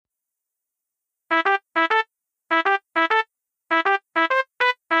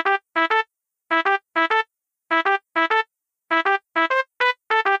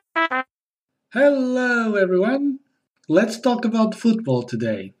everyone. Let's talk about football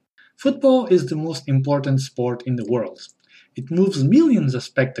today. Football is the most important sport in the world. It moves millions of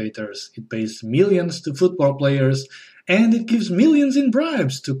spectators, it pays millions to football players, and it gives millions in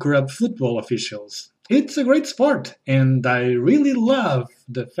bribes to corrupt football officials. It's a great sport, and I really love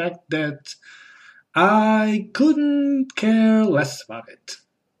the fact that I couldn't care less about it.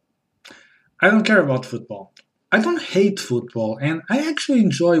 I don't care about football. I don't hate football, and I actually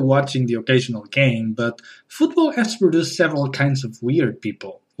enjoy watching the occasional game, but football has produced several kinds of weird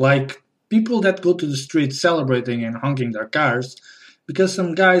people, like people that go to the streets celebrating and honking their cars because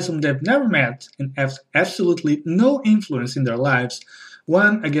some guys whom they've never met and have absolutely no influence in their lives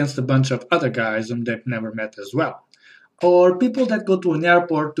won against a bunch of other guys whom they've never met as well. Or people that go to an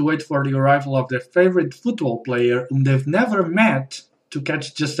airport to wait for the arrival of their favorite football player whom they've never met to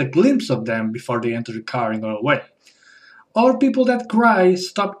catch just a glimpse of them before they enter the car and go away. Or people that cry,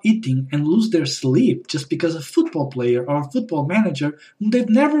 stop eating, and lose their sleep just because a football player or a football manager whom they've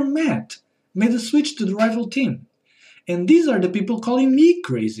never met made a switch to the rival team. And these are the people calling me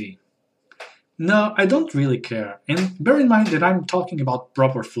crazy. No, I don't really care. And bear in mind that I'm talking about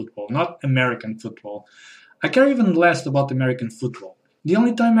proper football, not American football. I care even less about American football. The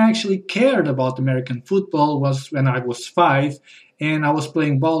only time I actually cared about American football was when I was 5 and I was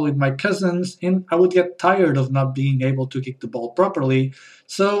playing ball with my cousins and I would get tired of not being able to kick the ball properly,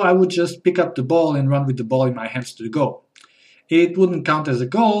 so I would just pick up the ball and run with the ball in my hands to the goal. It wouldn't count as a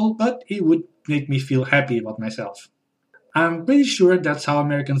goal, but it would make me feel happy about myself. I'm pretty sure that's how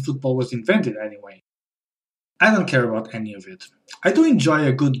American football was invented anyway. I don't care about any of it. I do enjoy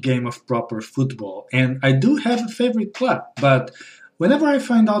a good game of proper football, and I do have a favorite club, but whenever I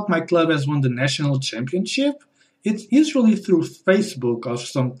find out my club has won the national championship, it's usually through Facebook or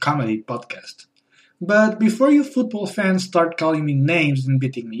some comedy podcast. But before you football fans start calling me names and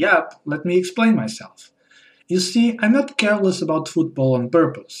beating me up, let me explain myself. You see, I'm not careless about football on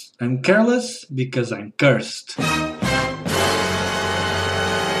purpose. I'm careless because I'm cursed.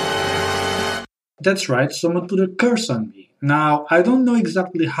 That's right, someone put a curse on me. Now, I don't know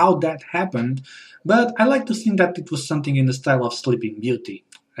exactly how that happened, but I like to think that it was something in the style of Sleeping Beauty.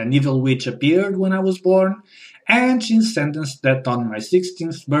 An evil witch appeared when I was born, and she sentenced that on my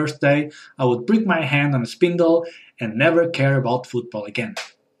 16th birthday I would prick my hand on a spindle and never care about football again.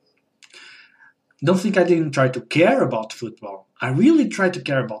 Don't think I didn't try to care about football. I really tried to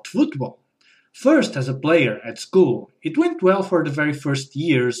care about football. First, as a player at school, it went well for the very first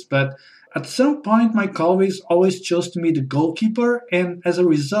years, but at some point my colleagues always chose to be the goalkeeper, and as a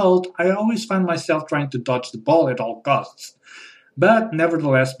result, I always found myself trying to dodge the ball at all costs, but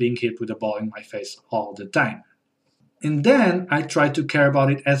nevertheless being hit with a ball in my face all the time. And then I tried to care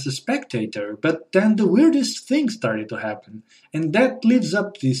about it as a spectator, but then the weirdest things started to happen, and that lives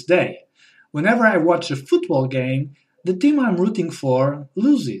up to this day. Whenever I watch a football game, the team I'm rooting for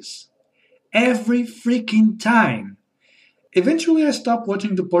loses. Every freaking time. Eventually I stopped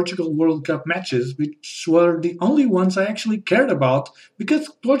watching the Portugal World Cup matches, which were the only ones I actually cared about, because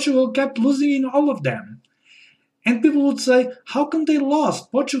Portugal kept losing in all of them. And people would say, how come they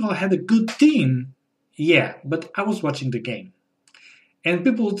lost? Portugal had a good team. Yeah, but I was watching the game. And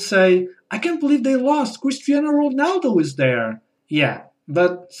people would say, I can't believe they lost. Cristiano Ronaldo is there. Yeah,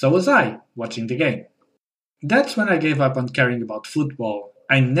 but so was I, watching the game. That's when I gave up on caring about football.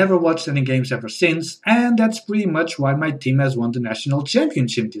 I never watched any games ever since, and that's pretty much why my team has won the national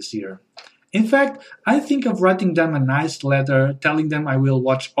championship this year. In fact, I think of writing them a nice letter telling them I will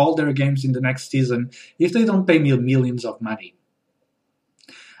watch all their games in the next season if they don't pay me millions of money.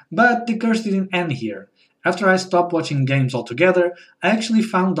 But the curse didn't end here. After I stopped watching games altogether, I actually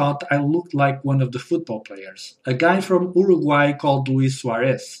found out I looked like one of the football players, a guy from Uruguay called Luis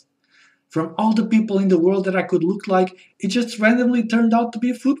Suarez. From all the people in the world that I could look like, it just randomly turned out to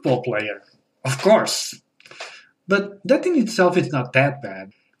be a football player. Of course! But that in itself is not that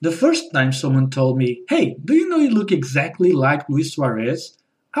bad. The first time someone told me, hey, do you know you look exactly like Luis Suarez?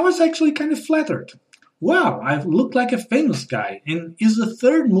 I was actually kind of flattered. Wow, I look like a famous guy, and he's the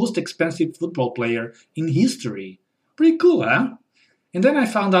third most expensive football player in history. Pretty cool, huh? And then I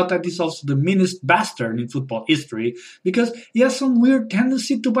found out that he's also the meanest bastard in football history because he has some weird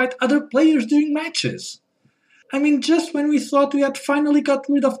tendency to bite other players during matches. I mean, just when we thought we had finally got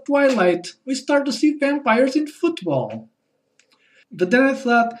rid of Twilight, we start to see vampires in football. But then I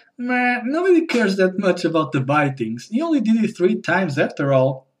thought, nobody cares that much about the bitings. He only did it 3 times after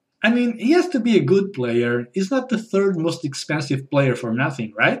all. I mean, he has to be a good player. He's not the third most expensive player for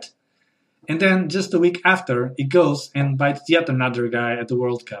nothing, right? And then, just a week after, he goes and bites yet another guy at the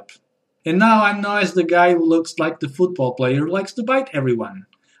World Cup. And now I'm known as the guy who looks like the football player who likes to bite everyone.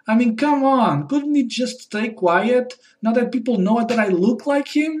 I mean, come on, couldn't he just stay quiet now that people know that I look like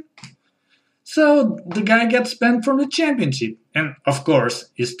him? So the guy gets banned from the championship, and of course,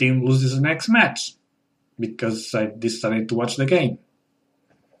 his team loses the next match because I decided to watch the game.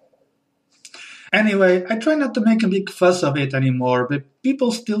 Anyway, I try not to make a big fuss of it anymore, but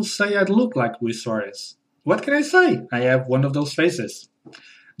people still say I look like Luis Suarez. What can I say? I have one of those faces.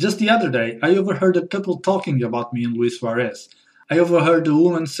 Just the other day, I overheard a couple talking about me and Luis Suarez. I overheard a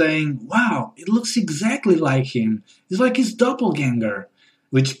woman saying, "Wow, it looks exactly like him. It's like his doppelganger,"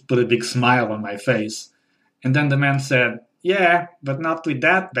 which put a big smile on my face. And then the man said, "Yeah, but not with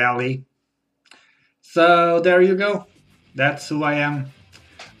that belly." So there you go. That's who I am.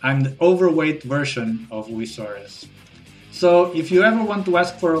 I'm the overweight version of Luis Suarez. So if you ever want to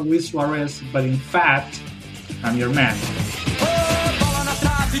ask for a Luis Suarez, but in fat, I'm your man. Bola na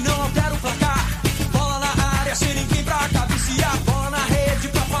trave, não altera o placar. Bola na área, sem ninguém pra cabecear. Bola na rede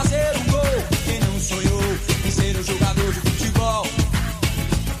pra fazer um gol. Quem não sonhou em ser um jogador de futebol?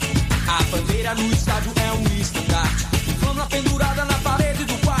 A bandeira no estádio é um estandarte. Flama pendurada na parede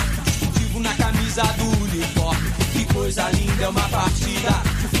do quarto. Distintivo na camisa do uniforme. Que coisa linda, é uma partida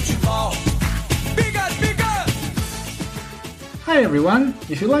de futebol. Bigas, bigas! Hi everyone!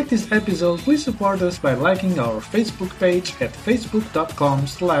 If you like this episode, please support us by liking our Facebook page at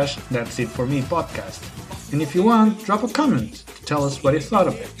facebook.com/that'sitformepodcast. And if you want, drop a comment to tell us what you thought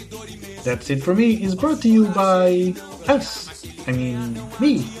of it. That's It For Me is brought to you by us. I mean,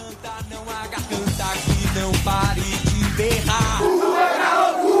 me.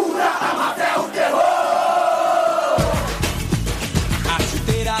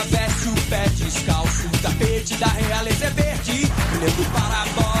 Tapete da realeza é verde. Olhando para a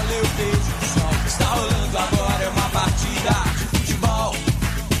bola eu vejo o sol. Está rolando agora, é uma partida de futebol.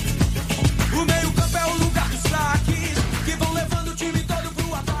 O meio campo é o lugar dos saques que vão levando o time todo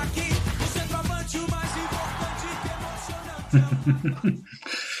pro ataque. O centroavante o mais importante que emocionante.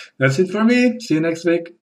 That's it for me. See you next week.